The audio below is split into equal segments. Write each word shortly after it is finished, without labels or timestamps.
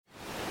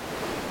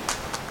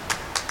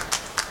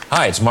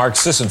Hi, it's Mark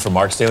Sisson from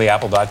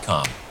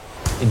marksdailyapple.com.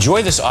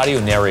 Enjoy this audio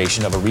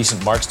narration of a recent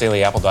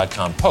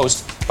marksdailyapple.com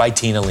post by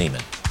Tina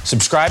Leaman.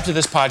 Subscribe to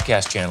this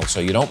podcast channel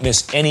so you don't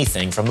miss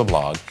anything from the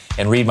blog,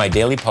 and read my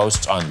daily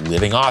posts on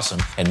living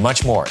awesome and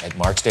much more at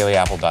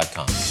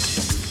marksdailyapple.com.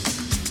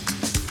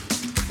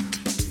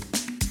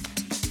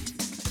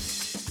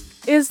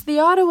 Is the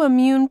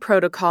autoimmune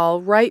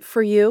protocol right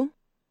for you?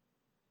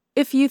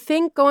 If you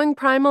think going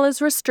primal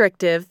is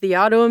restrictive, the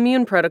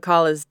autoimmune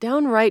protocol is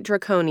downright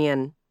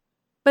draconian.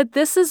 But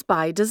this is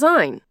by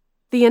design.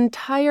 The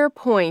entire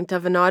point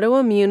of an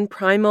autoimmune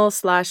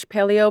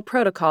primal/paleo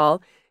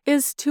protocol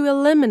is to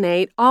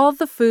eliminate all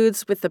the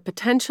foods with the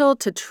potential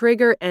to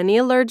trigger any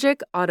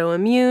allergic,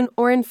 autoimmune,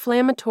 or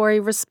inflammatory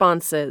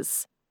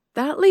responses.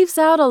 That leaves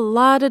out a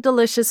lot of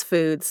delicious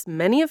foods,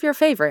 many of your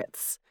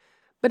favorites.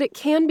 But it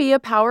can be a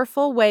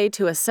powerful way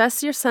to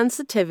assess your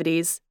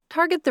sensitivities,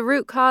 target the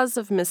root cause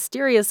of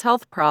mysterious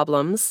health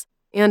problems,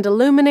 and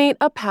illuminate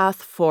a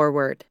path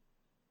forward.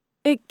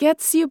 It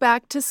gets you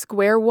back to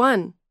square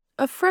one,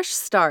 a fresh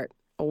start,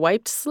 a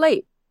wiped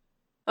slate.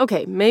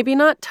 Okay, maybe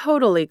not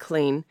totally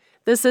clean.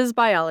 This is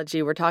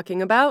biology we're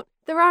talking about.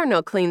 There are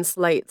no clean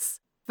slates.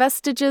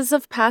 Vestiges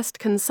of past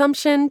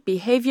consumption,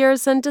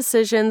 behaviors, and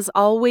decisions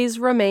always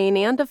remain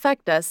and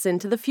affect us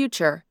into the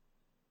future.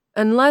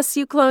 Unless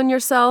you clone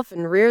yourself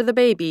and rear the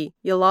baby,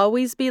 you'll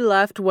always be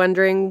left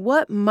wondering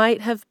what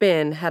might have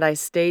been had I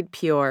stayed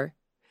pure.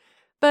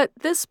 But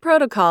this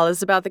protocol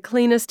is about the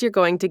cleanest you're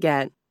going to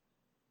get.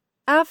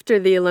 After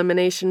the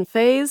elimination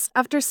phase,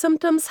 after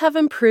symptoms have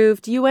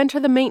improved, you enter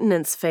the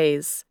maintenance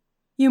phase.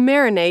 You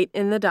marinate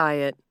in the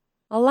diet.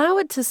 Allow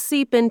it to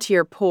seep into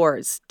your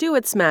pores, do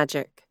its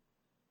magic.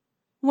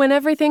 When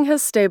everything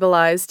has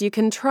stabilized, you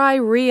can try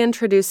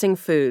reintroducing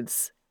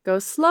foods. Go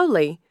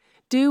slowly.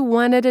 Do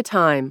one at a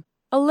time.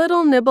 A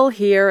little nibble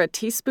here, a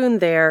teaspoon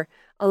there.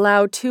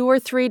 Allow 2 or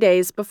 3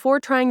 days before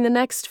trying the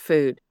next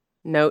food.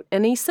 Note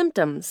any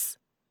symptoms.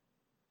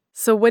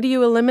 So what do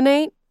you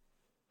eliminate?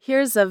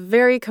 Here's a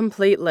very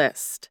complete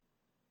list.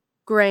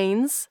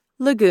 Grains,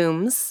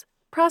 legumes,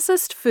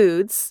 processed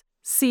foods,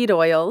 seed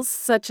oils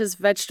such as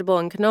vegetable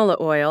and canola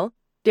oil,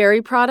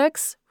 dairy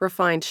products,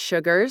 refined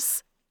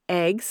sugars,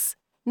 eggs,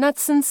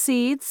 nuts and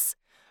seeds,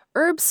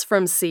 herbs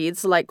from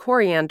seeds like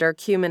coriander,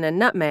 cumin, and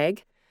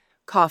nutmeg,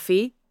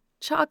 coffee,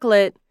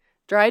 chocolate,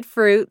 dried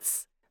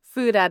fruits,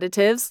 food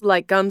additives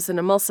like gums and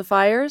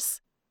emulsifiers,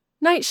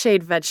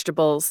 nightshade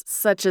vegetables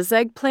such as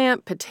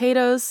eggplant,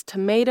 potatoes,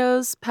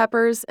 tomatoes,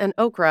 peppers, and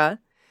okra,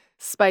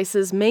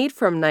 spices made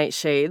from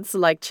nightshades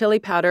like chili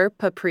powder,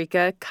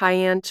 paprika,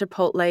 cayenne,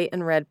 chipotle,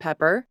 and red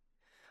pepper,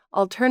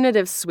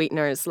 alternative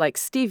sweeteners like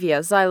stevia,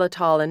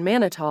 xylitol, and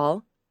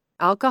mannitol,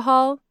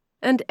 alcohol,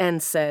 and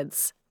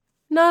NSAIDs.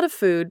 Not a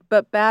food,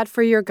 but bad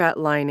for your gut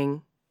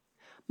lining.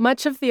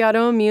 Much of the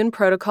autoimmune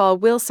protocol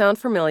will sound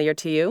familiar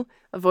to you.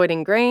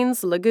 Avoiding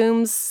grains,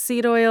 legumes,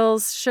 seed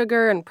oils,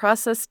 sugar, and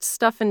processed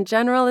stuff in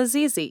general is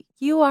easy.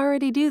 You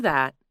already do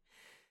that.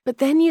 But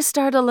then you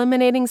start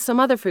eliminating some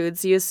other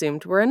foods you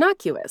assumed were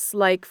innocuous,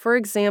 like, for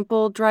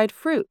example, dried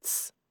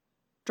fruits.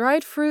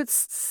 Dried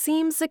fruits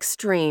seems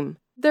extreme.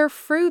 They're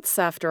fruits,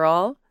 after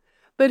all.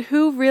 But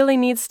who really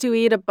needs to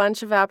eat a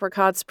bunch of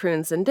apricots,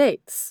 prunes, and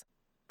dates?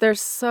 They're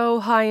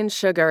so high in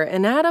sugar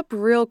and add up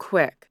real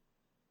quick.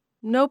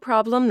 No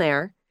problem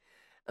there.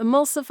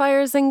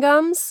 Emulsifiers and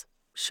gums?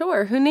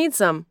 Sure, who needs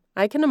them?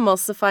 I can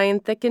emulsify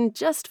and thicken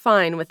just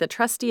fine with a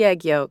trusty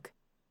egg yolk.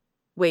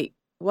 Wait,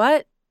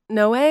 what?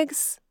 No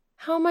eggs?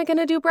 How am I going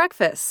to do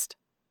breakfast?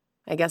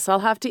 I guess I'll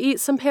have to eat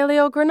some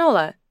paleo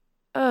granola.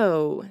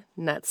 Oh,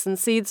 nuts and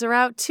seeds are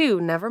out too,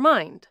 never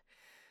mind.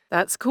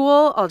 That's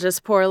cool, I'll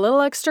just pour a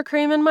little extra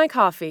cream in my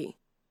coffee.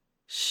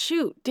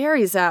 Shoot,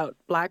 dairy's out.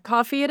 Black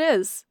coffee it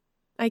is.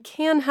 I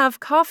can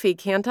have coffee,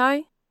 can't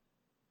I?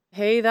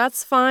 Hey,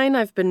 that's fine.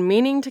 I've been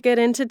meaning to get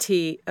into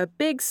tea. A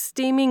big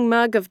steaming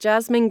mug of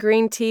jasmine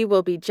green tea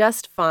will be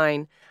just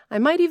fine. I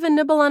might even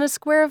nibble on a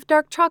square of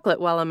dark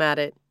chocolate while I'm at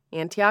it.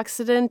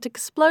 Antioxidant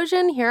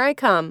explosion, here I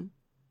come.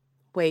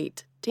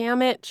 Wait,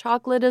 damn it,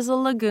 chocolate is a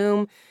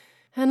legume,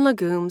 and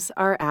legumes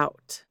are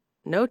out.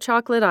 No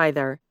chocolate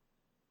either.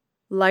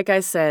 Like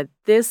I said,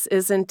 this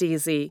isn't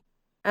easy.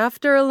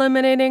 After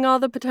eliminating all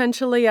the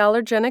potentially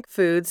allergenic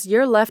foods,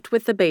 you're left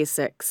with the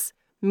basics.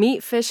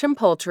 Meat, fish, and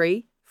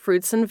poultry,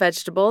 fruits and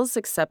vegetables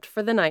except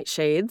for the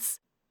nightshades,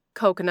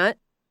 coconut,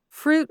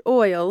 fruit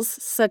oils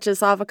such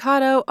as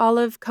avocado,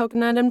 olive,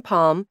 coconut, and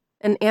palm,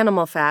 and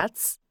animal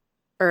fats,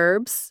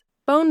 herbs,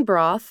 bone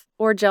broth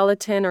or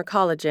gelatin or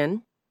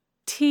collagen,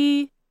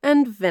 tea,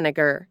 and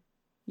vinegar.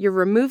 You're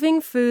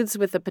removing foods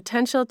with the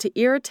potential to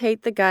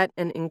irritate the gut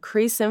and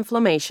increase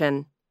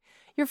inflammation.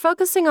 You're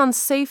focusing on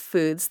safe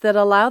foods that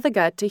allow the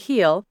gut to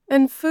heal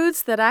and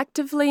foods that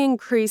actively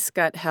increase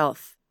gut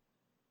health.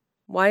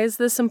 Why is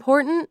this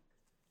important?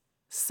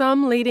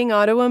 Some leading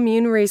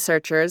autoimmune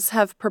researchers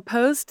have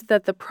proposed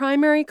that the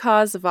primary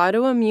cause of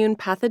autoimmune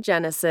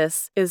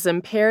pathogenesis is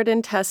impaired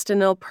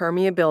intestinal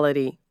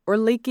permeability, or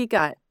leaky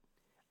gut.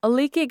 A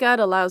leaky gut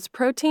allows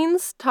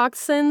proteins,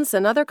 toxins,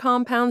 and other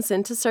compounds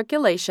into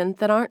circulation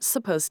that aren't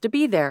supposed to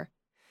be there.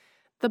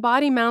 the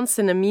body mounts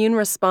an immune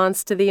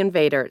response to the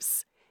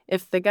invaders.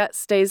 If the gut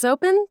stays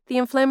open, the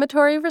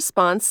inflammatory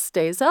response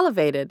stays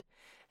elevated.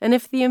 And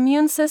if the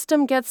immune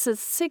system gets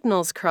its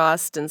signals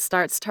crossed and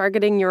starts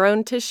targeting your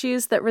own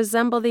tissues that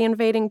resemble the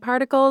invading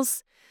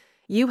particles,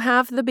 you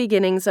have the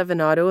beginnings of an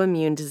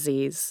autoimmune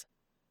disease.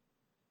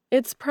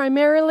 It's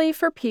primarily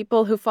for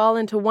people who fall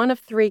into one of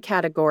three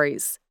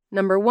categories.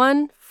 Number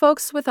 1,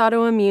 folks with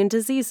autoimmune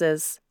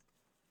diseases.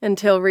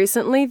 Until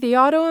recently, the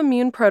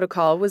autoimmune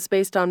protocol was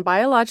based on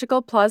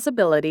biological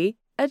plausibility,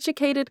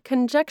 educated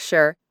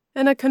conjecture,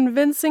 and a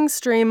convincing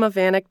stream of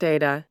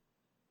anecdata.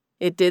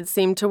 It did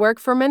seem to work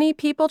for many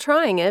people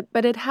trying it,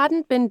 but it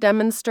hadn't been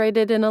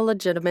demonstrated in a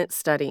legitimate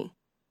study.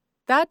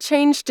 That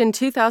changed in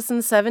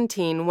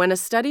 2017 when a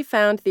study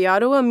found the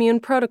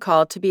autoimmune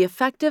protocol to be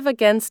effective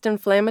against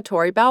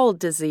inflammatory bowel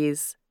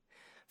disease.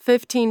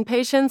 15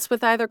 patients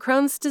with either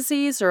Crohn's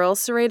disease or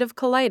ulcerative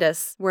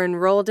colitis were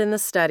enrolled in the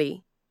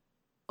study.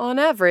 On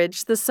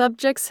average, the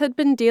subjects had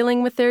been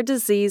dealing with their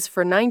disease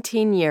for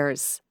 19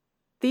 years.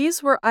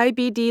 These were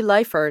IBD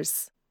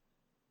lifers.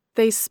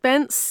 They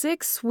spent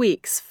 6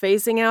 weeks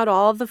phasing out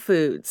all the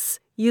foods,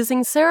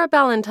 using Sarah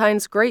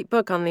Ballantyne's great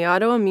book on the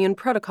autoimmune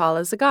protocol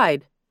as a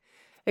guide.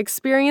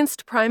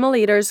 Experienced primal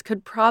eaters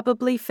could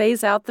probably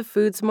phase out the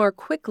foods more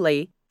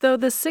quickly, though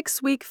the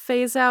 6-week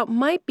phase-out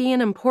might be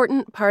an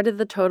important part of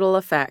the total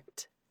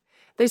effect.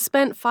 They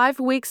spent 5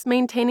 weeks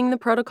maintaining the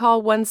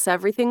protocol once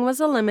everything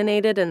was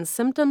eliminated and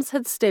symptoms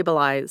had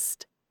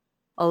stabilized.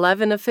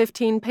 11 of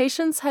 15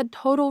 patients had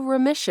total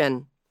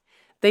remission.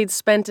 They'd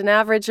spent an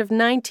average of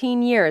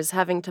 19 years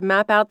having to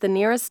map out the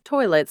nearest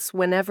toilets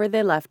whenever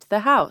they left the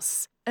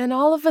house. And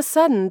all of a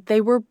sudden, they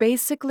were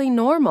basically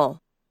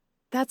normal.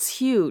 That's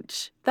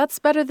huge. That's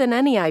better than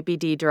any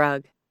IBD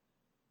drug.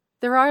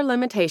 There are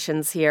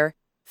limitations here.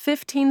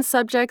 15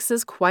 subjects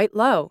is quite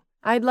low.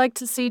 I'd like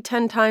to see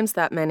 10 times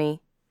that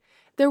many.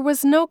 There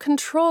was no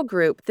control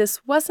group.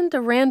 This wasn't a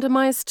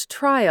randomized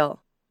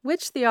trial,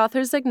 which the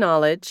authors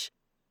acknowledge.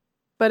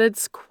 But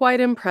it's quite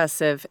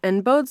impressive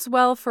and bodes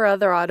well for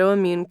other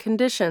autoimmune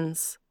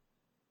conditions.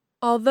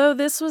 Although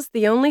this was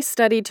the only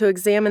study to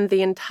examine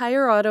the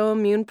entire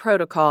autoimmune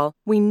protocol,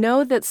 we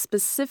know that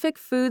specific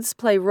foods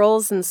play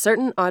roles in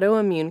certain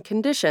autoimmune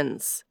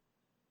conditions.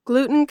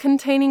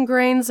 Gluten-containing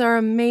grains are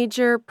a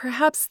major,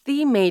 perhaps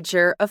the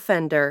major,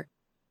 offender.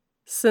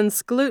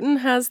 Since gluten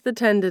has the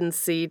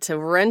tendency to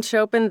wrench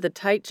open the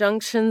tight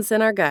junctions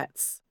in our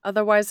guts,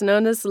 otherwise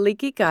known as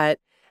leaky gut,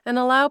 and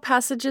allow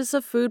passages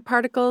of food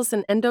particles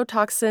and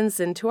endotoxins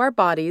into our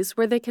bodies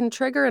where they can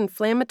trigger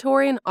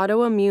inflammatory and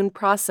autoimmune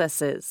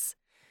processes.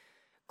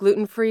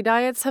 Gluten-free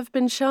diets have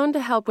been shown to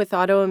help with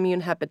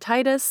autoimmune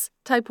hepatitis,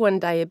 type 1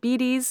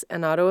 diabetes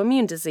and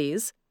autoimmune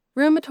disease,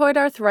 rheumatoid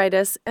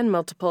arthritis, and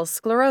multiple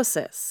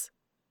sclerosis.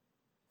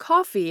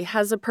 Coffee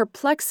has a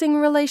perplexing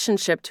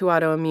relationship to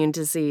autoimmune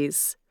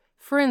disease.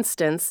 For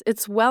instance,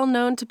 it's well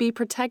known to be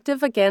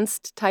protective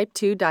against type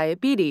 2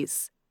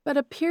 diabetes, but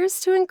appears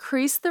to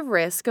increase the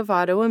risk of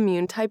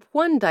autoimmune type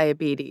 1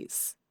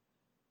 diabetes.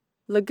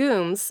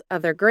 Legumes,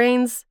 other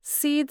grains,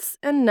 seeds,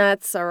 and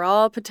nuts are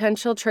all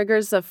potential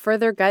triggers of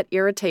further gut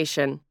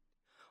irritation.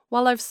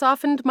 While I've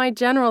softened my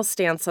general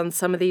stance on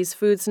some of these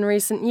foods in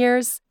recent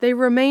years, they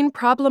remain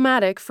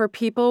problematic for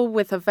people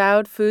with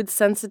avowed food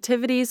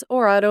sensitivities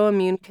or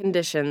autoimmune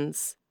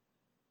conditions.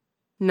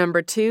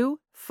 Number 2,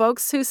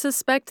 folks who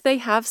suspect they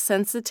have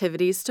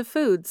sensitivities to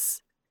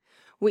foods.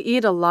 We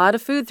eat a lot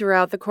of food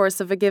throughout the course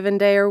of a given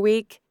day or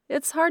week.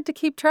 It's hard to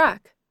keep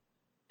track.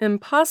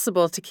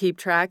 Impossible to keep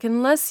track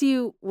unless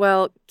you,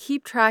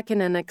 keep track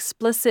in an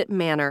explicit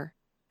manner.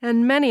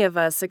 And many of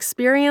us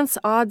experience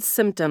odd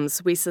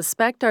symptoms we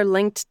suspect are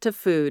linked to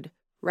food: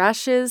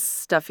 rashes,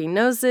 stuffy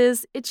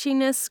noses,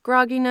 itchiness,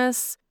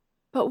 grogginess.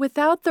 But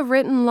without the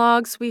written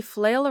logs, we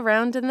flail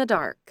around in the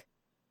dark.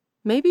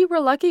 Maybe we're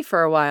lucky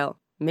for a while.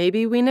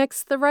 Maybe we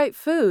nixed the right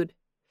food.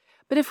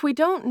 But if we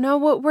don't know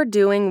what we're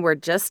doing, we're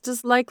just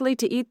as likely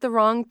to eat the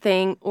wrong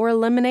thing or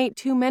eliminate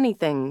too many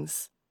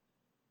things.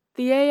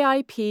 The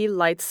AIP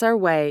lights our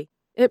way.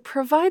 It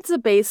provides a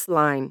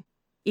baseline.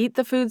 Eat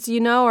the foods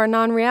you know are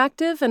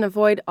non-reactive and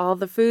avoid all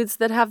the foods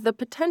that have the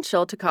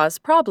potential to cause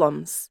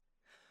problems.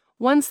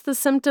 Once the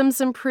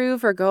symptoms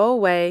improve or go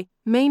away,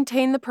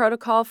 maintain the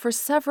protocol for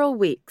several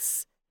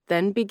weeks.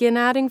 Then begin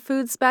adding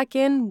foods back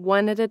in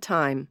one at a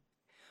time.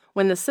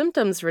 When the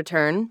symptoms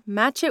return,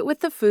 match it with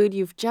the food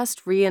you've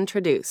just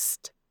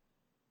reintroduced.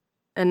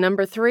 And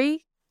number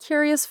 3,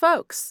 curious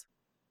folks.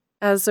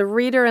 As a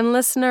reader and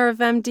listener of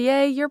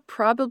MDA, you're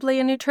probably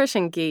a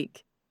nutrition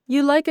geek.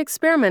 You like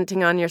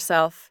experimenting on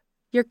yourself.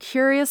 You're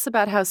curious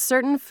about how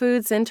certain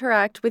foods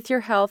interact with your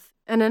health,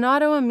 and an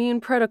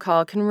autoimmune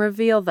protocol can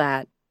reveal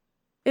that.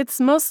 It's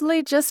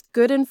mostly just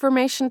good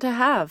information to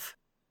have.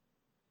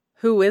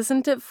 Who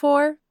isn't it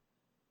for?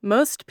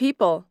 Most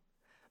people.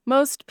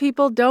 Most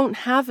people don't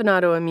have an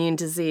autoimmune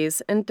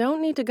disease and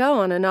don't need to go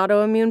on an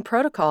autoimmune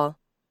protocol.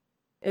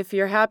 If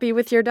you're happy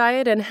with your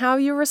diet and how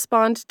you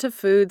respond to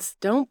foods,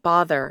 don't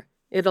bother.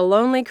 It'll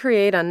only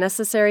create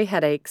unnecessary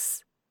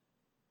headaches.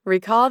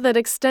 Recall that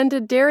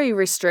extended dairy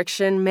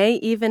restriction may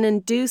even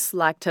induce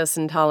lactose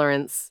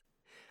intolerance.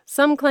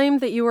 Some claim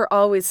that you were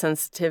always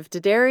sensitive to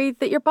dairy,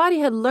 that your body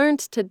had learned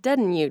to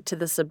deaden you to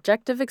the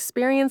subjective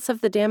experience of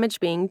the damage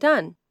being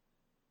done.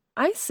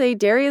 I say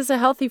dairy is a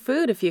healthy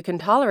food if you can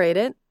tolerate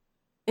it.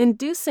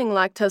 Inducing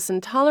lactose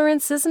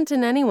intolerance isn't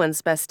in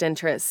anyone's best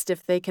interest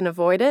if they can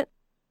avoid it.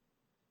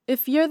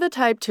 If you're the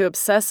type to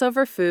obsess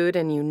over food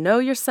and you know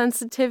your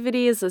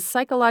sensitivity is a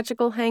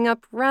psychological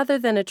hang-up rather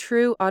than a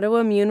true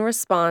autoimmune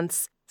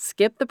response,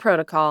 skip the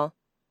protocol.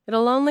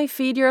 It'll only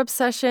feed your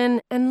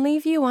obsession and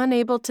leave you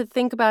unable to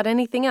think about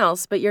anything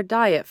else but your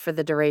diet for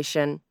the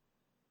duration.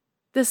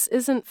 This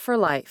isn't for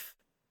life,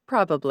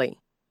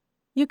 probably.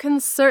 You can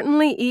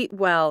certainly eat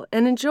well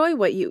and enjoy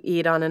what you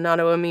eat on an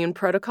autoimmune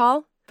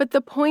protocol, but the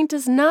point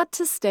is not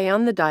to stay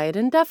on the diet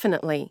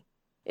indefinitely.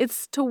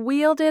 It's to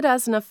wield it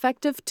as an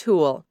effective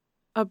tool,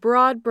 a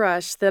broad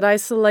brush that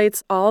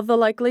isolates all the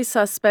likely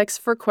suspects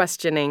for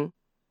questioning.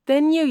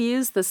 Then you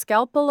use the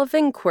scalpel of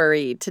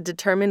inquiry to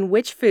determine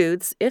which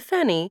foods, if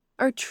any,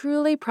 are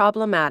truly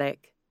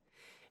problematic.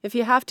 If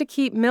you have to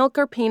keep milk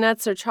or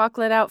peanuts or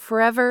chocolate out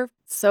forever,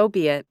 so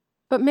be it.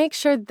 But make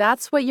sure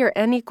that's what your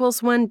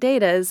N=1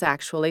 data is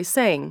actually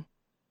saying.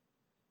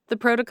 The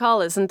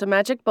protocol isn't a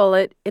magic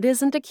bullet, it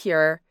isn't a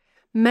cure.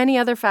 Many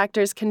other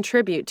factors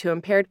contribute to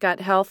impaired gut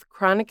health,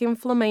 chronic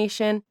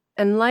inflammation,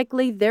 and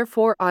likely,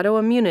 therefore,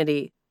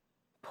 autoimmunity.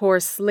 Poor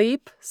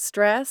sleep,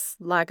 stress,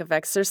 lack of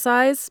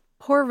exercise,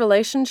 poor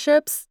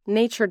relationships,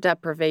 nature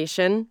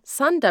deprivation,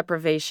 sun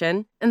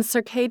deprivation, and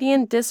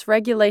circadian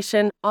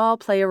dysregulation all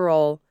play a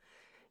role.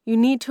 You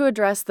need to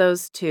address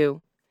those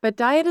too. But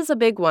diet is a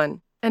big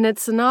one, and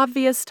it's an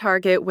obvious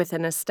target with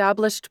an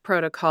established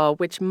protocol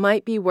which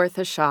might be worth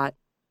a shot.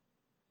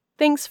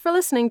 Thanks for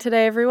listening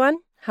today, everyone.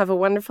 Have a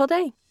wonderful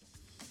day.